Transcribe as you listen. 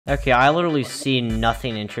Okay, I literally see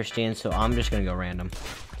nothing interesting, so I'm just gonna go random.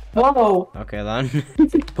 Whoa. Okay then.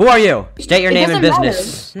 Who are you? State your name and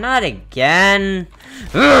business. Not again.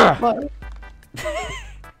 What?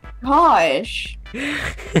 Gosh.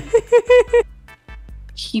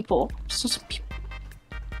 People. Sus people.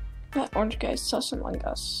 That orange guy's sussing like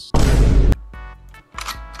us.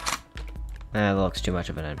 That looks too much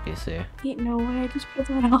of an NPC. Ain't no way I just pulled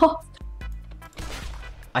that off.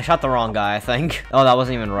 I shot the wrong guy, I think. Oh, that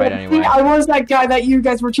wasn't even right anyway. I was that guy that you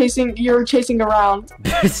guys were chasing. You were chasing around.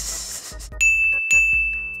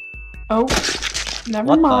 Oh, never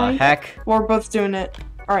what mind. The heck? We're both doing it.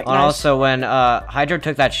 All right. And nice. also, when Hydra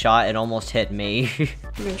took that shot, it almost hit me.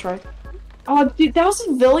 I'm gonna try. Oh, dude, that was a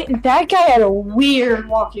civilian. That guy had a weird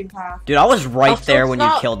walking path. Dude, I was right there when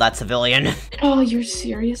you killed that civilian. Oh, you're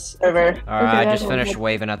serious? Alright, I just finished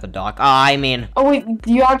waving at the dock. I mean... Oh, wait,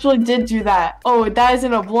 you actually did do that. Oh, that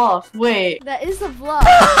isn't a bluff. Wait. That is a bluff.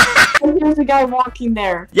 There's a guy walking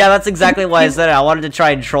there. Yeah, that's exactly why I said it. I wanted to try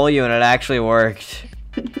and troll you, and it actually worked.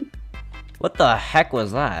 What the heck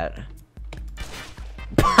was that?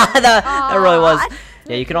 that really was.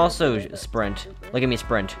 Yeah, you can also sprint. Look at me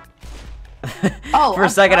sprint. Oh, for a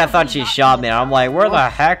second I thought she shot me, and I'm like, where the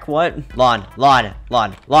heck? What? Lon.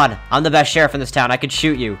 I'm the best sheriff in this town. I could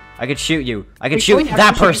shoot you. I could shoot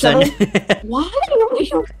that person. Why do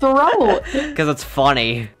you throw? Because it's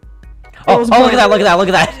funny. Oh, look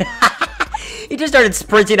at that. He just started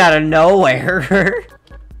sprinting out of nowhere.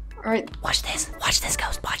 Alright. Watch this,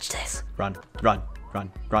 Ghost. Watch this. Run.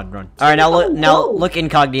 Alright, now look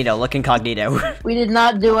incognito. We did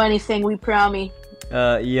not do anything, we promise.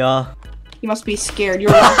 Yeah. You must be scared.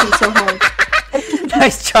 You're walking so hard.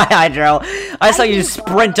 Nice try, Hydro. I saw you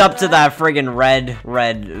sprint up to that friggin'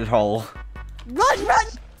 red hole. Run!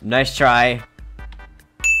 Nice try.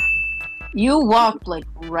 You walked, like,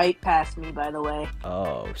 right past me, by the way.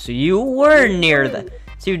 Oh, so you were near the...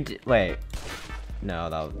 So wait. No,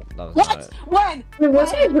 that was not it. When? Wait,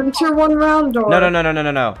 was it winter one round or?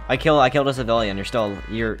 No. I killed a civilian.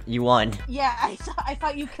 You won. Yeah, I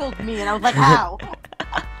thought you killed me, and I was like, how?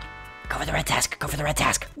 Go for the red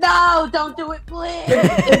task. No, don't do it, please.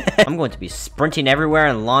 I'm going to be sprinting everywhere,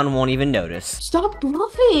 and Lon won't even notice. Stop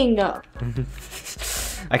bluffing.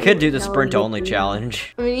 I could do the sprint only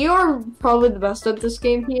challenge. I mean, you are probably the best at this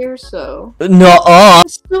game here, so. I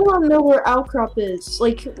still don't know where Outcrop is.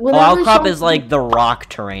 Like, Outcrop is like the rock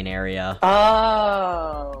terrain area.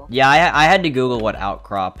 Oh. Yeah, I had to Google what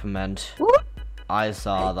Outcrop meant. What? I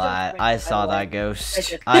saw that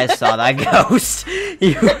ghost. I saw that ghost.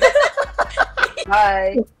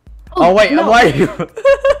 Hi. Oh wait, no. why are you?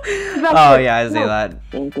 Oh yeah, I see that. I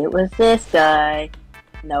think it was this guy.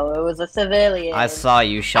 No, it was a civilian. I saw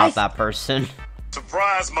you shot that person.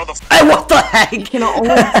 Surprise, motherfucker! Hey, what the heck? You can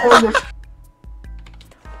only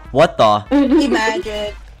What the?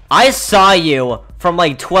 Imagine. I saw you from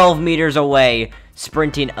like 12 meters away,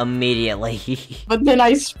 sprinting immediately. But then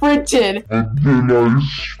I sprinted.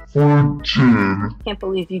 Can't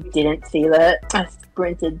believe you didn't see that. I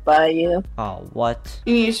sprinted by you. Oh, what?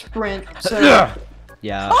 You need to sprint. So.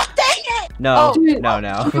 Yeah. Oh, dang it! No, Dude, no.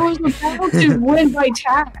 It was about to win by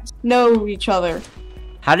task. Know each other.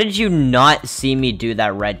 How did you not see me do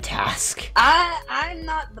that red task? I'm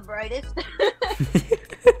not the brightest.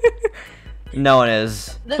 No one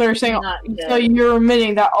is. So you're saying, so you're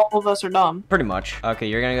admitting that all of us are dumb. Pretty much. Okay,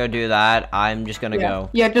 you're gonna go do that. I'm just gonna go.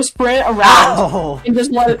 Yeah, just sprint around Ow! and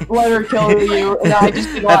just let her kill you. And I just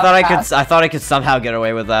I thought I could somehow get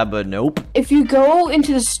away with that, but nope. If you go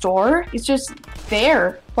into the store, it's just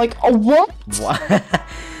there. Like a what? What?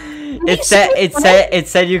 It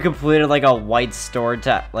said you completed like a white store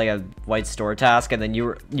task, and then you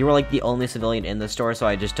were like the only civilian in the store, so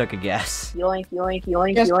I just took a guess. Yoink, yoink,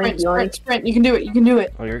 yoink, Yeah, yoink. sprint. You can do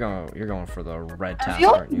it. Oh, you're going for the red task, I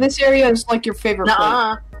feel aren't you? this area is like your favorite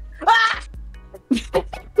Nuh-uh. place.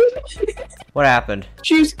 What happened?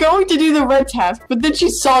 She was going to do the red task, but then she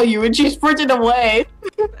saw you and she sprinted away.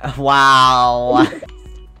 Wow.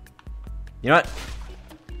 You know what?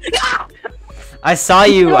 I saw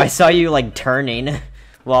you like turning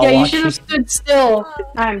while Yeah, you walking. should have stood still.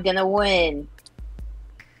 I'm gonna win.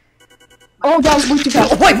 Oh, that was way too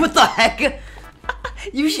fast. Wait, what the heck?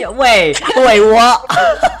 You should wait, what?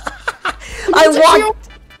 I walked.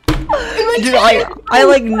 Dude, I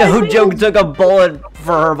like no joke took a bullet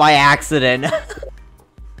for her by accident.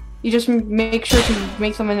 You just make sure to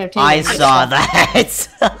make them entertaining. I saw that.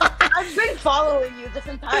 I've been following you this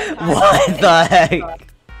entire time. What the heck?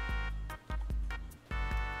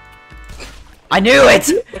 I knew it!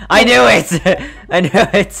 I knew it!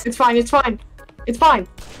 It's fine. It's fine.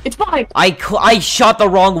 It's fine. I shot the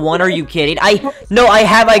wrong one. Are you kidding? No, I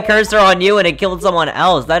had my cursor on you and it killed someone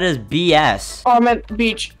else. That is BS. Oh, I meant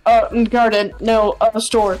beach. Garden. No,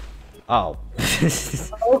 store. Oh.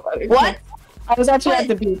 What? I was actually at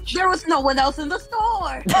the beach. There was no one else in the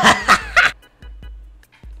store.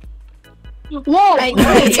 Whoa! I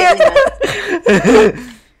just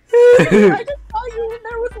saw you and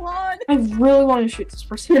there was one. I really want to shoot this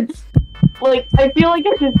person. Like, I feel like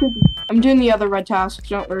I should shoot. I'm doing the other red task,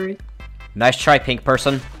 don't worry. Nice try, pink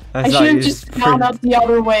person. I should have just gone out the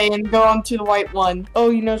other way and go on to the white one. Oh,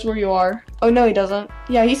 he knows where you are. Oh, no, he doesn't.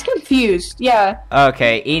 Yeah, he's confused. Yeah.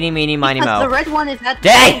 Okay, eeny, meeny, miny, Because mo. the red one is at the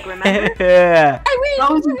Dang! bank, remember? Yeah. I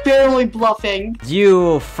was barely bluffing.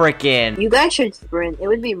 You frickin'. You guys should sprint. It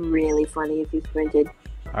would be really funny if you sprinted.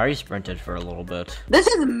 I already sprinted for a little bit. This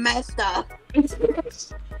is messed up. It's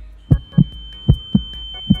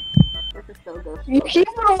This is so good. You keep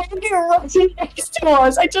walking right next to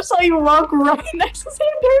us. I just saw you walk right next to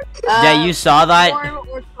Xander. Yeah, you saw that?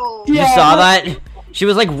 Or soul. You Yeah. saw that? She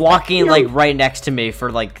was like walking like right next to me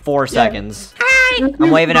for like 4 seconds.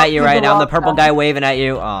 I'm waving at you right now. I'm the purple guy waving at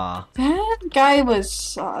you. Aw. That guy was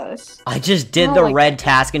sus. I just did Oh the my red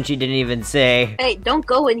task and she didn't even say. Hey, don't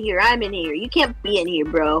go in here. I'm in here. You can't be in here,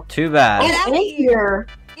 bro. Too bad. Get out of In here.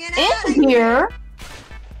 here. Get out of In here. here.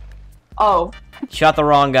 Oh, Shot the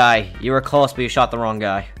wrong guy. You were close, but you shot the wrong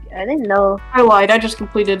guy. I didn't know. I lied. I just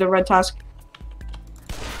completed the red task.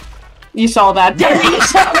 You saw that. You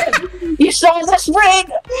saw it. You saw the spring.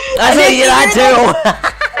 I saw you that too.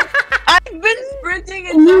 I've been sprinting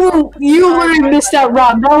and You would have missed that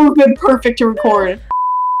round. That would have been perfect to record.